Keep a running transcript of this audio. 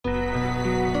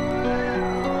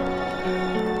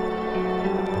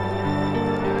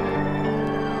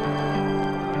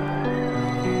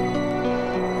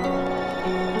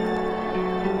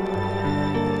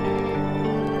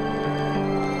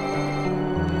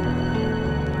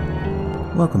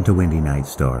Welcome to Windy Night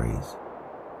Stories.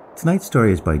 Tonight's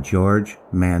story is by George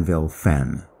Manville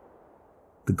Fenn,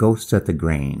 The Ghosts at the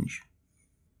Grange.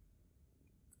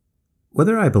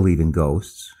 Whether I believe in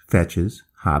ghosts, fetches,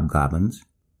 hobgoblins,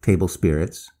 table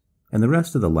spirits, and the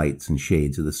rest of the lights and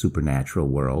shades of the supernatural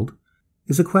world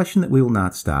is a question that we will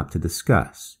not stop to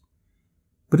discuss.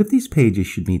 But if these pages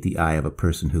should meet the eye of a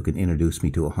person who can introduce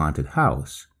me to a haunted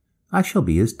house, I shall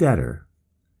be his debtor.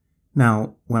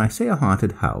 Now, when I say a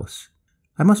haunted house,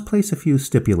 I must place a few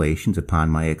stipulations upon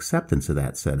my acceptance of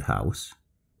that said house,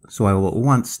 so I will at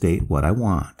once state what I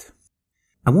want.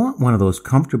 I want one of those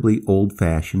comfortably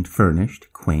old-fashioned,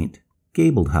 furnished, quaint,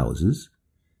 gabled houses,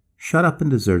 shut up and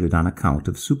deserted on account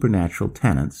of supernatural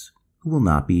tenants who will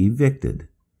not be evicted.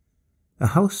 A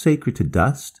house sacred to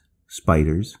dust,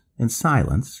 spiders, and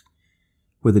silence,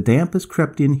 where the damp has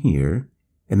crept in here,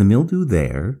 and the mildew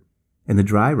there, and the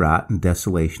dry rot and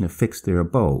desolation have fixed their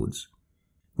abodes,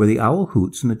 where the owl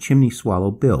hoots and the chimney swallow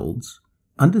builds,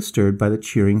 undisturbed by the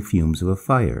cheering fumes of a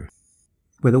fire,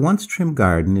 where the once trim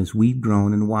garden is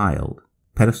weed-grown and wild,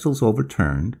 pedestals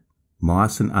overturned,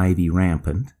 moss and ivy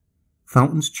rampant,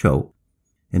 fountains choked,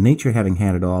 and nature having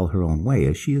had it all her own way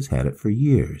as she has had it for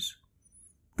years.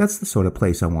 That's the sort of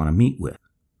place I want to meet with,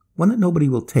 one that nobody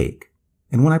will take,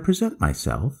 and when I present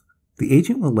myself, the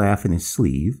agent will laugh in his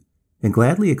sleeve and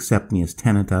gladly accept me as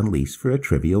tenant on lease for a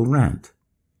trivial rent.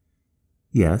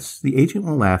 Yes, the agent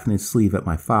will laugh in his sleeve at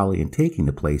my folly in taking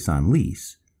the place on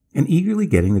lease, and eagerly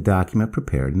getting the document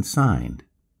prepared and signed.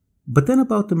 But then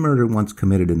about the murder once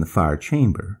committed in the far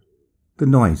chamber, the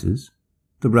noises,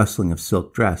 the rustling of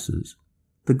silk dresses,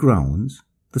 the groans,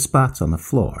 the spots on the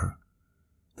floor,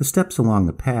 the steps along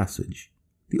the passage,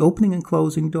 the opening and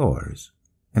closing doors,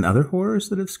 and other horrors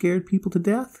that have scared people to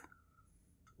death?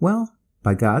 Well,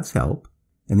 by God's help,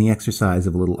 and the exercise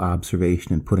of a little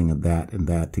observation and putting of that and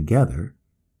that together,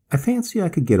 I fancy I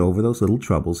could get over those little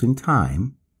troubles in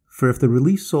time, for if the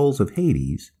released souls of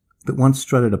Hades, that once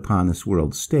strutted upon this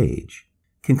world's stage,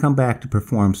 can come back to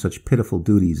perform such pitiful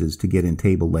duties as to get in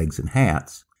table legs and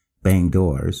hats, bang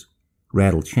doors,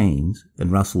 rattle chains, and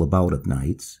rustle about of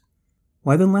nights,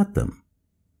 why then let them.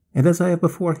 And as I have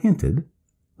before hinted,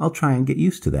 I'll try and get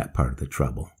used to that part of the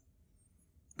trouble.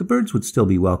 The birds would still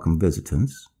be welcome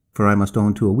visitants, for I must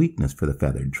own to a weakness for the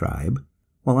feathered tribe,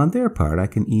 while on their part I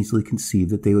can easily conceive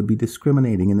that they would be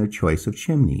discriminating in their choice of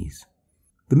chimneys.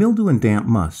 The mildew and damp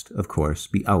must, of course,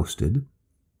 be ousted,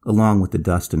 along with the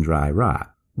dust and dry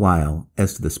rot, while,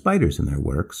 as to the spiders in their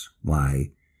works,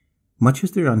 why, much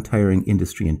as their untiring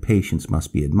industry and patience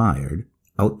must be admired,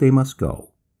 out they must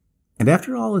go. And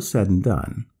after all is said and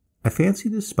done, I fancy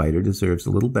this spider deserves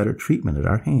a little better treatment at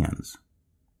our hands.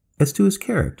 As to his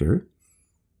character,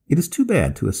 it is too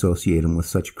bad to associate him with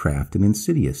such craft and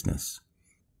insidiousness.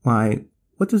 Why,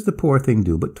 what does the poor thing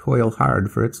do but toil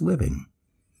hard for its living?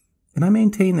 And I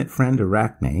maintain that friend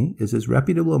Arachne is as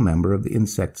reputable a member of the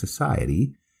insect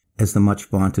society as the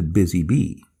much-vaunted busy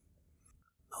bee.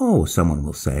 Oh, someone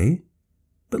will say,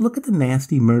 but look at the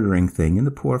nasty murdering thing and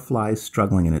the poor flies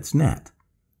struggling in its net,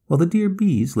 while the dear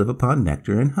bees live upon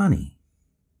nectar and honey.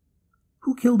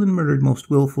 Who killed and murdered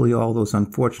most willfully all those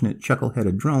unfortunate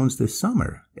chuckle-headed drones this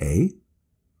summer, eh?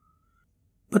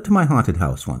 But to my haunted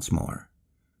house once more.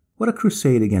 What a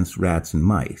crusade against rats and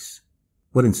mice,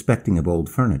 what inspecting of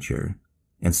old furniture,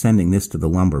 and sending this to the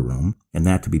lumber room, and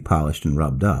that to be polished and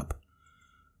rubbed up,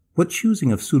 what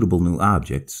choosing of suitable new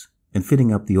objects, and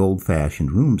fitting up the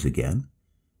old-fashioned rooms again,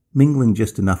 mingling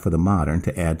just enough for the modern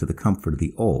to add to the comfort of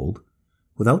the old,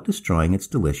 without destroying its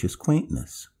delicious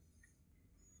quaintness.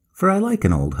 For I like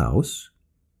an old house,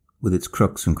 with its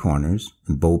crooks and corners,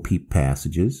 and bo-peep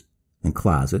passages, and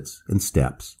closets, and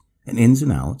steps, and ins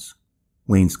and outs,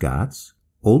 wainscots,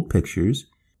 old pictures,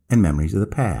 and memories of the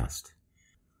past.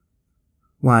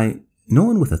 Why, no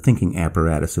one with a thinking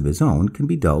apparatus of his own can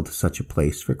be dull to such a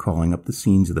place for calling up the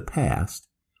scenes of the past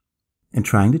and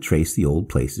trying to trace the old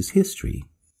place's history.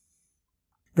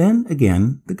 Then,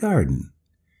 again, the garden.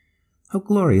 How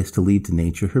glorious to leave to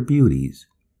nature her beauties,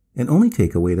 and only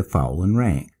take away the foul and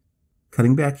rank,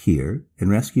 cutting back here and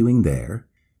rescuing there,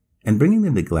 and bringing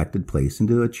the neglected place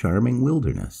into a charming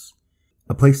wilderness,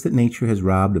 a place that nature has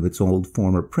robbed of its old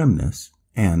former primness,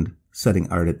 and, setting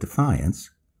art at defiance,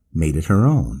 made it her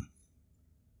own.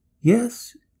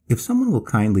 Yes, if someone will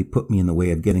kindly put me in the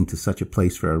way of getting to such a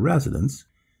place for a residence,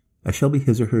 I shall be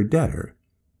his or her debtor,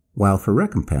 while for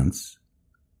recompense,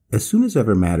 as soon as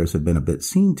ever matters have been a bit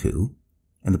seen to,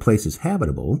 and the place is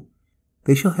habitable,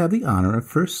 they shall have the honor of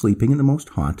first sleeping in the most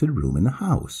haunted room in the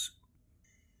house.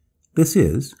 This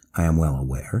is, I am well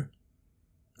aware,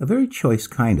 a very choice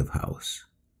kind of house,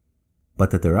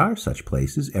 but that there are such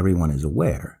places everyone is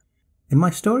aware, and my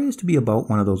story is to be about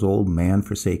one of those old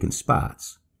man-forsaken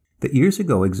spots that years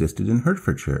ago existed in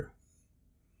Hertfordshire.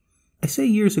 I say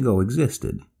years ago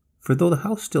existed, for though the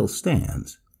house still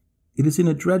stands, it is in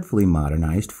a dreadfully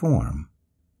modernized form.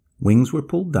 Wings were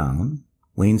pulled down,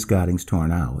 wainscotings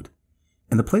torn out,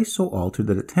 and the place so altered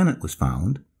that a tenant was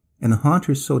found, and the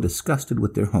haunters so disgusted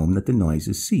with their home that the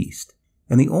noises ceased,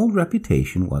 and the old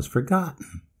reputation was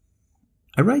forgotten.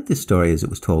 I write this story as it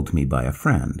was told to me by a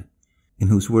friend, in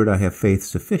whose word I have faith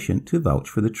sufficient to vouch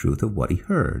for the truth of what he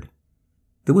heard.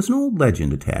 There was an old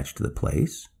legend attached to the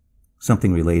place,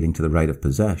 something relating to the right of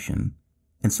possession,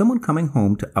 and someone coming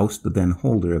home to oust the then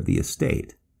holder of the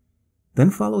estate.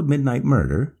 Then followed midnight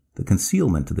murder, the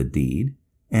concealment of the deed,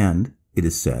 and, it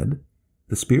is said,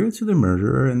 the spirits of the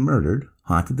murderer and murdered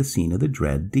haunted the scene of the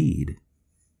dread deed.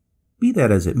 Be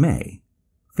that as it may,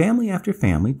 family after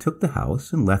family took the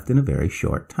house and left in a very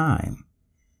short time.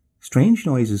 Strange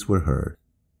noises were heard.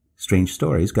 Strange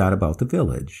stories got about the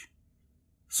village.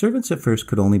 Servants at first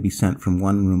could only be sent from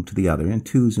one room to the other in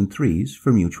twos and threes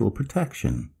for mutual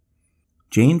protection.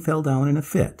 Jane fell down in a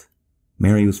fit.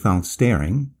 Mary was found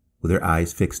staring, with her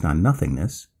eyes fixed on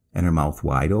nothingness, and her mouth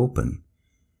wide open.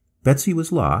 Betsy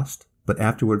was lost, but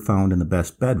afterward found in the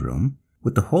best bedroom,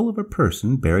 with the whole of her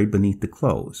person buried beneath the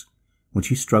clothes, when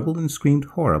she struggled and screamed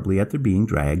horribly at their being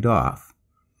dragged off.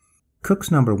 Cooks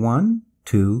number 1,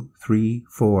 2, 3,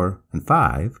 4, and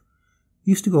 5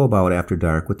 used to go about after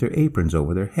dark with their aprons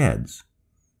over their heads.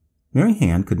 Mary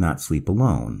Hand could not sleep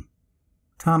alone.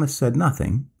 Thomas said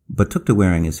nothing, but took to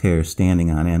wearing his hair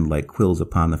standing on end like quills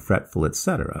upon the fretful,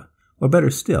 etc., or better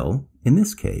still, in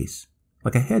this case,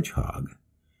 like a hedgehog.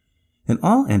 And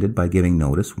all ended by giving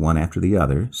notice one after the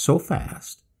other so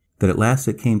fast that at last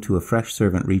it came to a fresh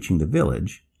servant reaching the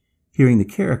village, hearing the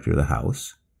character of the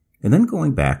house, and then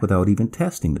going back without even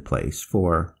testing the place,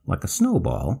 for, like a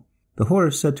snowball, the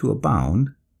horrors said to abound,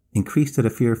 increased at a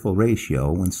fearful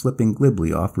ratio when slipping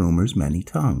glibly off rumor's many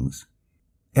tongues.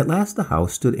 At last the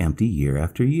house stood empty year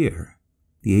after year.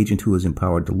 The agent who was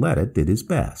empowered to let it did his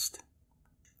best.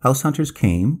 House hunters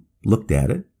came, looked at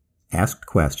it, asked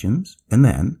questions, and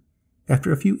then,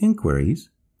 after a few inquiries,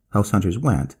 house hunters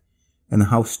went, and the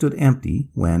house stood empty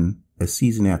when, as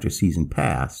season after season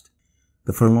passed,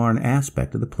 the forlorn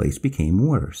aspect of the place became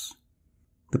worse.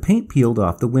 The paint peeled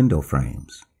off the window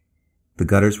frames. The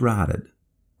gutters rotted.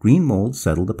 Green mold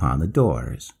settled upon the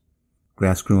doors.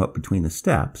 Grass grew up between the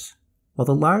steps, while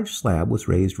the large slab was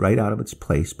raised right out of its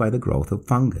place by the growth of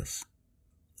fungus.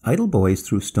 Idle boys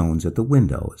threw stones at the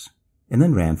windows, and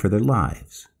then ran for their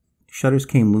lives. Shutters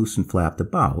came loose and flapped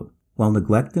about, while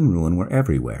neglect and ruin were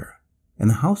everywhere,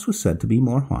 and the house was said to be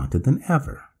more haunted than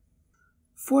ever.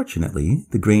 Fortunately,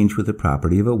 the Grange was the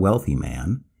property of a wealthy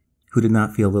man, who did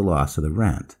not feel the loss of the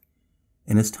rent,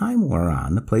 and as time wore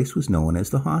on, the place was known as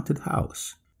the haunted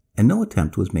house, and no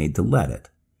attempt was made to let it,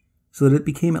 so that it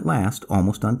became at last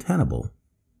almost untenable.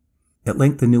 At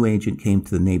length the new agent came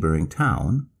to the neighboring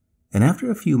town, and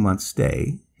after a few months'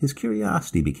 stay, his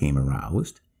curiosity became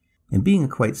aroused, and being a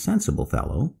quite sensible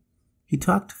fellow, he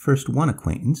talked to first one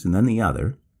acquaintance and then the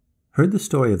other, heard the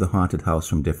story of the haunted house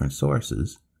from different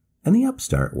sources, and the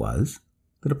upstart was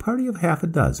that a party of half a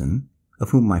dozen,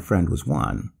 of whom my friend was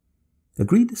one,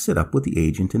 agreed to sit up with the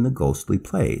agent in the ghostly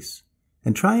place,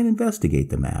 and try and investigate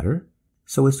the matter,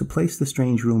 so as to place the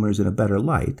strange rumors in a better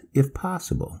light, if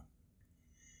possible.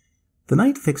 The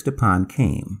night fixed upon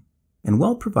came, and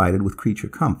well provided with creature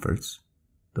comforts,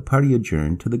 the party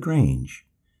adjourned to the Grange.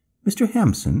 Mr.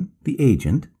 Hempson, the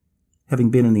agent, having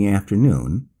been in the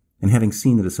afternoon, and having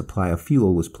seen that a supply of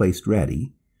fuel was placed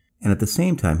ready, and at the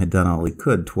same time had done all he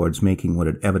could towards making what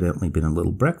had evidently been a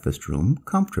little breakfast room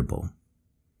comfortable.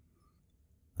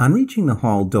 On reaching the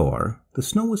hall door, the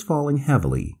snow was falling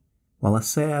heavily, while a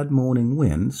sad, moaning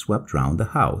wind swept round the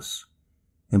house,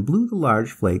 and blew the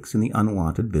large flakes in the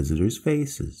unwanted visitors'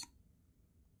 faces.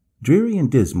 Dreary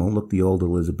and dismal looked the old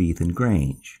Elizabethan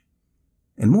Grange,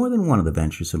 and more than one of the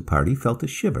venturesome party felt a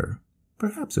shiver,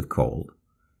 perhaps of cold,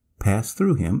 pass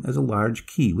through him as a large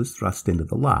key was thrust into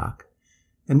the lock,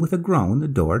 and with a groan the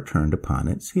door turned upon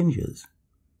its hinges.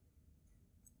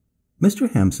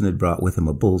 Mr. Hempson had brought with him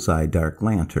a bull's-eye dark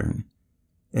lantern,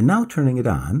 and now turning it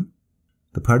on,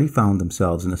 the party found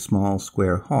themselves in a small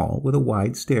square hall with a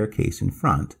wide staircase in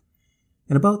front,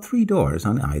 and about 3 doors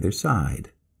on either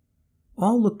side.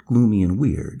 All looked gloomy and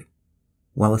weird,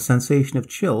 while a sensation of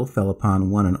chill fell upon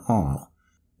one and all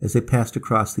as they passed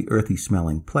across the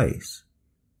earthy-smelling place,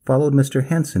 followed Mr.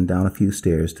 Henson down a few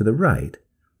stairs to the right,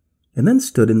 and then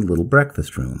stood in the little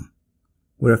breakfast room,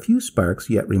 where a few sparks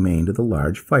yet remained of the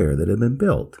large fire that had been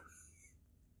built.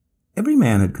 Every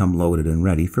man had come loaded and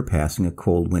ready for passing a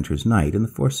cold winter's night in the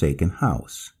forsaken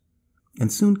house,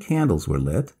 and soon candles were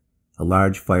lit, a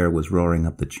large fire was roaring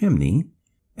up the chimney,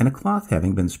 and a cloth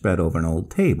having been spread over an old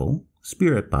table,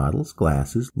 spirit bottles,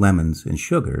 glasses, lemons, and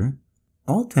sugar,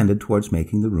 all tended towards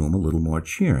making the room a little more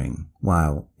cheering,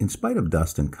 while, in spite of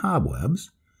dust and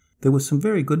cobwebs, there was some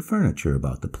very good furniture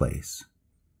about the place.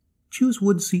 "Choose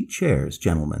wood seat chairs,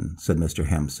 gentlemen," said Mr.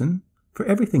 Hempson, "for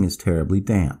everything is terribly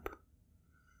damp."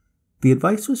 The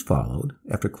advice was followed,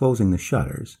 after closing the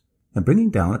shutters, and bringing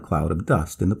down a cloud of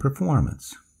dust in the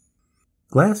performance.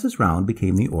 Glasses round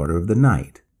became the order of the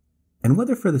night, and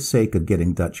whether for the sake of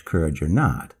getting Dutch courage or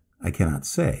not, I cannot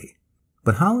say,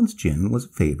 but Holland's gin was a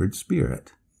favored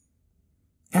spirit.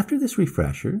 After this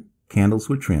refresher, candles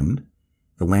were trimmed,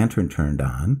 the lantern turned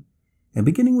on, and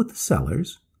beginning with the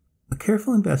cellars, a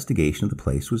careful investigation of the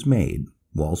place was made.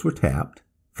 Walls were tapped,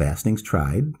 fastenings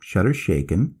tried, shutters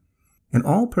shaken, and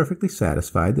all perfectly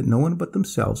satisfied that no one but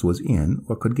themselves was in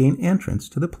or could gain entrance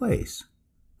to the place.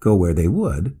 Go where they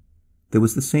would, there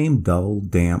was the same dull,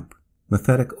 damp,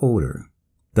 mephitic odor,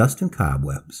 dust and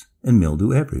cobwebs, and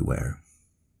mildew everywhere.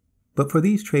 But for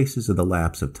these traces of the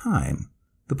lapse of time,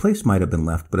 the place might have been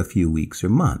left but a few weeks or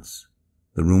months.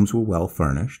 The rooms were well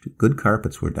furnished, good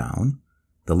carpets were down,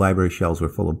 the library shelves were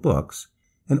full of books,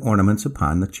 and ornaments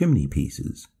upon the chimney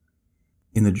pieces.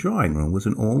 In the drawing-room was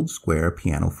an old square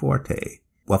pianoforte,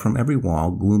 while from every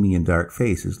wall gloomy and dark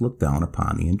faces looked down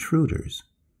upon the intruders.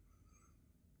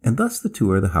 And thus the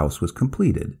tour of the house was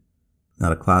completed,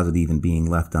 not a closet even being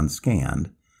left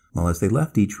unscanned, while as they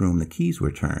left each room the keys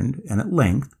were turned, and at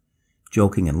length,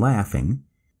 joking and laughing,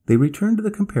 they returned to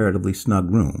the comparatively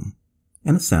snug room,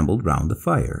 and assembled round the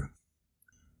fire.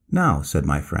 "Now," said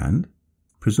my friend,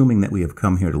 "presuming that we have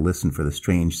come here to listen for the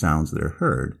strange sounds that are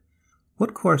heard,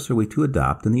 what course are we to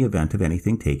adopt in the event of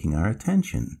anything taking our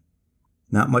attention?"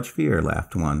 "Not much fear,"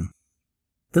 laughed one.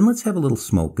 "Then let's have a little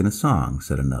smoke and a song,"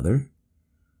 said another.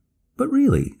 "But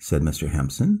really," said Mr.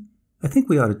 Hempson, "I think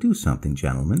we ought to do something,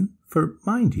 gentlemen, for,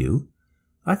 mind you,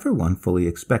 I for one fully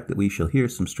expect that we shall hear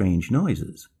some strange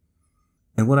noises,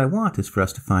 and what I want is for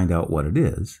us to find out what it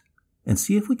is, and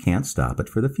see if we can't stop it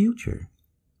for the future."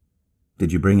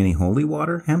 "Did you bring any holy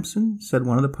water, Hempson?" said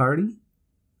one of the party.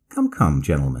 Come,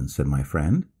 gentlemen," said my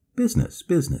friend, "business,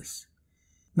 business.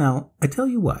 Now, I tell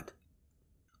you what.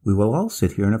 We will all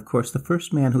sit here, and of course the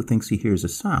first man who thinks he hears a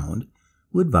sound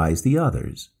will advise the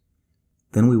others.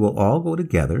 Then we will all go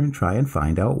together and try and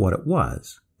find out what it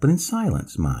was, but in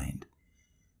silence, mind.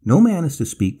 No man is to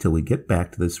speak till we get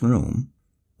back to this room,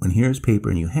 when here's paper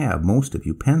and you have, most of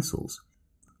you, pencils.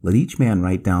 Let each man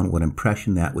write down what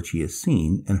impression that which he has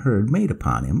seen and heard made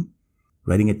upon him,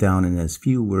 writing it down in as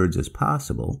few words as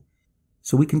possible,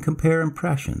 so we can compare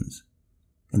impressions,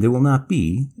 and there will not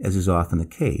be, as is often the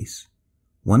case,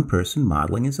 one person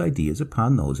modeling his ideas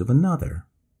upon those of another."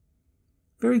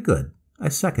 "Very good, I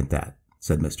second that,"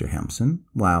 said Mr. Hempson,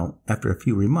 while, after a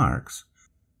few remarks,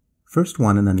 first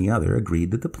one and then the other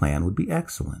agreed that the plan would be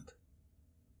excellent.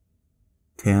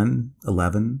 10,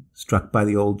 11, struck by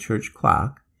the old church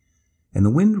clock, and the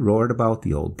wind roared about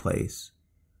the old place,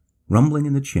 rumbling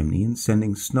in the chimney and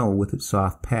sending snow with its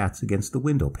soft pats against the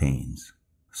window panes,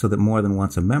 so that more than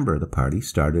once a member of the party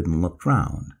started and looked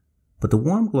round. But the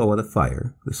warm glow of the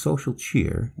fire, the social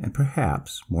cheer, and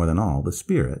perhaps, more than all, the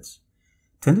spirits,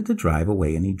 tended to drive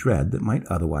away any dread that might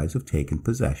otherwise have taken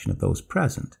possession of those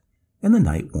present, and the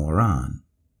night wore on.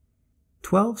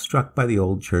 12 struck by the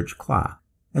old church clock,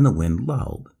 and the wind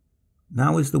lulled.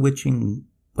 "Now is the witching—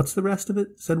 what's the rest of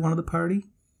it?" said one of the party.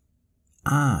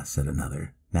 "Ah," said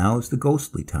another, "now is the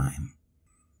ghostly time."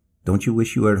 "Don't you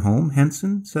wish you were at home,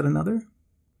 Henson?" said another.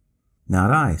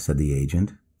 "Not I," said the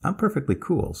agent. "I'm perfectly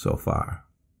cool so far."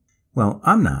 "Well,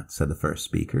 I'm not," said the first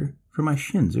speaker, "for my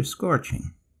shins are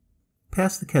scorching."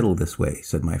 "Pass the kettle this way,"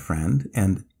 said my friend,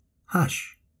 and—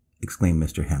 "Hush!" exclaimed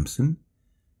Mr. Hempson,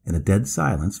 and a dead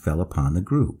silence fell upon the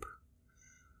group.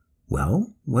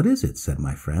 "Well, what is it?" said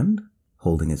my friend,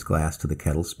 holding his glass to the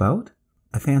kettle spout.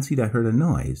 "I fancied I heard a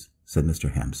noise," said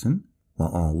Mr. Hempson, while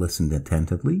all listened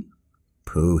attentively.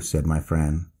 "Pooh," said my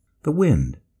friend, "the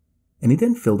wind," and he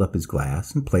then filled up his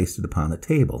glass and placed it upon the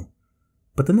table,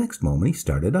 but the next moment he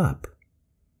started up.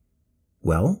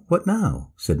 "Well, what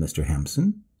now?" said Mr.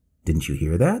 Hempson. "Didn't you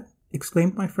hear that?"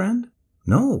 exclaimed my friend.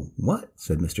 "No, what?"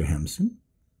 said Mr. Hempson.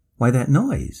 "Why, that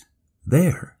noise.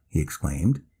 There," he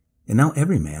exclaimed, and now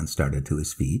every man started to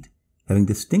his feet, having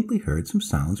distinctly heard some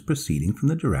sounds proceeding from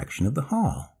the direction of the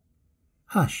hall.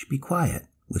 "Hush, be quiet,"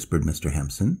 whispered Mr.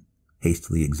 Hempson,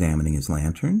 hastily examining his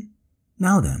lantern.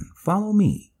 "Now then, follow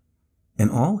me."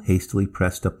 And all hastily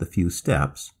pressed up the few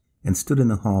steps, and stood in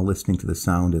the hall listening to the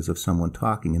sound as of someone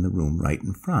talking in the room right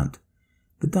in front,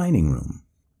 the dining room.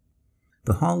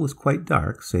 The hall was quite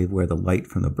dark, save where the light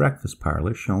from the breakfast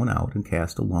parlor shone out and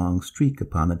cast a long streak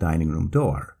upon the dining room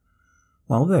door,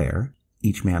 while there,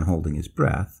 each man holding his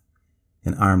breath,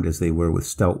 and armed as they were with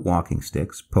stout walking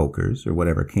sticks, pokers, or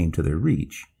whatever came to their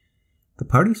reach, the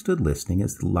party stood listening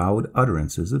as the loud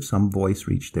utterances of some voice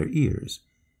reached their ears,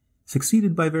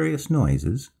 succeeded by various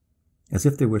noises, as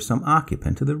if there were some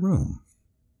occupant of the room.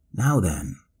 "Now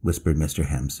then," whispered Mr.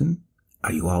 Hempson,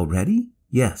 "are you all ready?"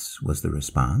 "Yes," was the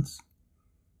response.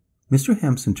 Mr.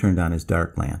 Hempson turned on his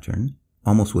dark lantern,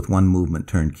 almost with one movement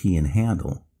turned key and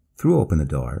handle, threw open the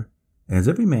door, and as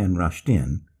every man rushed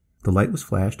in, the light was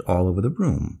flashed all over the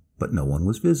room, but no one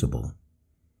was visible.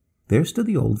 There stood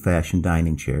the old-fashioned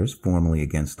dining chairs formally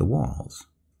against the walls.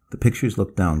 The pictures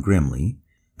looked down grimly,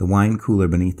 the wine cooler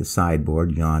beneath the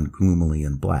sideboard yawned gloomily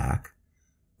in black,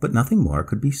 but nothing more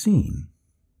could be seen.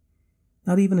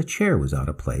 Not even a chair was out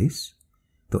of place,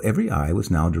 though every eye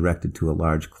was now directed to a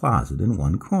large closet in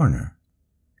one corner.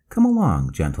 "Come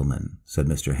along, gentlemen," said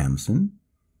Mr. Hempson,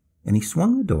 and he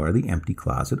swung the door of the empty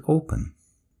closet open.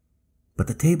 "But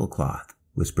the tablecloth,"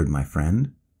 whispered my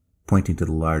friend, pointing to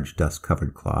the large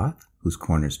dust-covered cloth, whose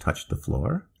corners touched the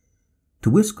floor. To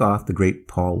whisk off the great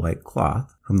pall-like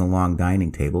cloth from the long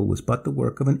dining table was but the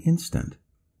work of an instant,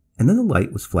 and then the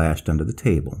light was flashed under the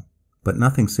table, but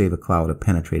nothing save a cloud of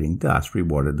penetrating dust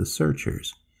rewarded the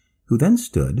searchers, who then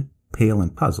stood, pale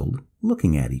and puzzled,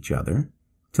 looking at each other,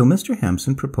 till Mr.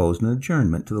 Hempson proposed an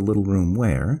adjournment to the little room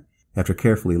where, after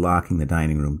carefully locking the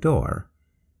dining-room door,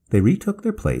 they retook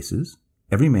their places,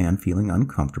 every man feeling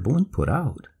uncomfortable and put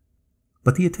out.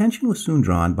 But the attention was soon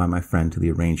drawn by my friend to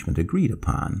the arrangement agreed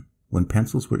upon, when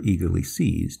pencils were eagerly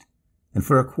seized, and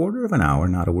for a quarter of an hour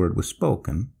not a word was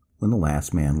spoken when the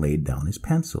last man laid down his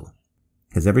pencil.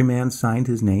 "Has every man signed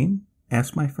his name?"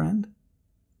 asked my friend.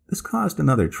 This caused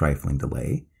another trifling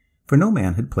delay, for no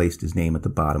man had placed his name at the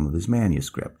bottom of his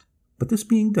manuscript, but this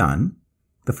being done,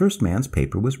 the first man's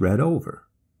paper was read over.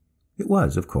 It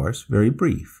was, of course, very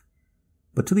brief,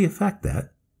 but to the effect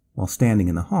that, while standing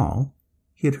in the hall,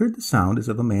 he had heard the sound as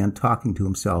of a man talking to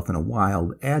himself in a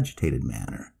wild, agitated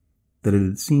manner, that it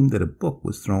had seemed that a book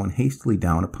was thrown hastily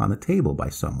down upon the table by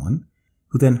someone,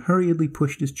 who then hurriedly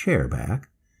pushed his chair back,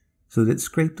 so that it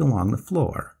scraped along the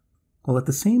floor, while at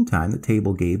the same time the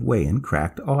table gave way and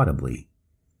cracked audibly.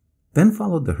 Then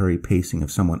followed the hurried pacing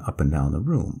of someone up and down the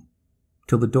room,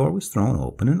 till the door was thrown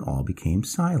open and all became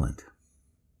silent.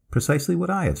 "Precisely what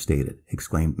I have stated,"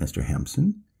 exclaimed Mr.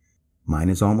 Hempson. "Mine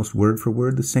is almost word for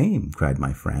word the same," cried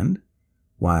my friend,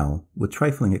 while, with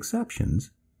trifling exceptions,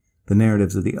 the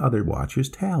narratives of the other watchers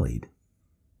tallied.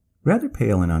 Rather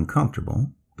pale and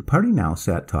uncomfortable, the party now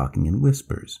sat talking in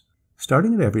whispers,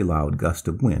 starting at every loud gust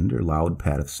of wind or loud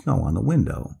pat of snow on the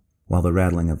window, while the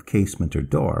rattling of casement or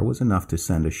door was enough to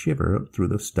send a shiver through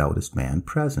the stoutest man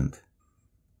present.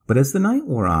 But as the night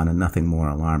wore on and nothing more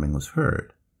alarming was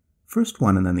heard, first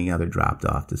one and then the other dropped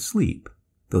off to sleep,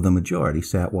 though the majority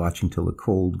sat watching till the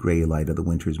cold grey light of the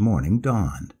winter's morning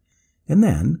dawned, and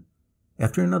then,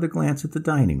 after another glance at the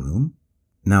dining room,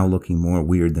 now looking more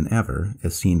weird than ever,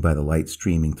 as seen by the light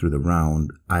streaming through the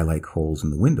round, eye-like holes in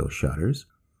the window shutters,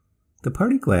 the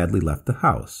party gladly left the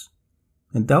house,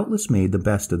 and doubtless made the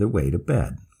best of their way to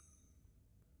bed.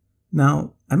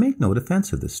 Now, I make no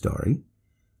defense of this story,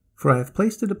 for I have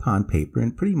placed it upon paper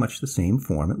in pretty much the same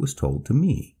form it was told to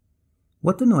me.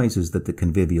 What the noises that the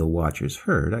convivial watchers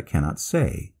heard I cannot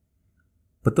say,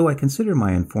 but though I consider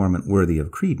my informant worthy of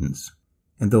credence,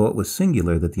 and though it was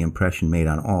singular that the impression made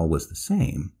on all was the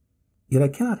same, yet I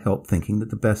cannot help thinking that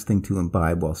the best thing to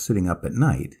imbibe while sitting up at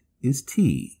night is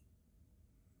tea.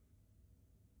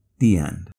 The end.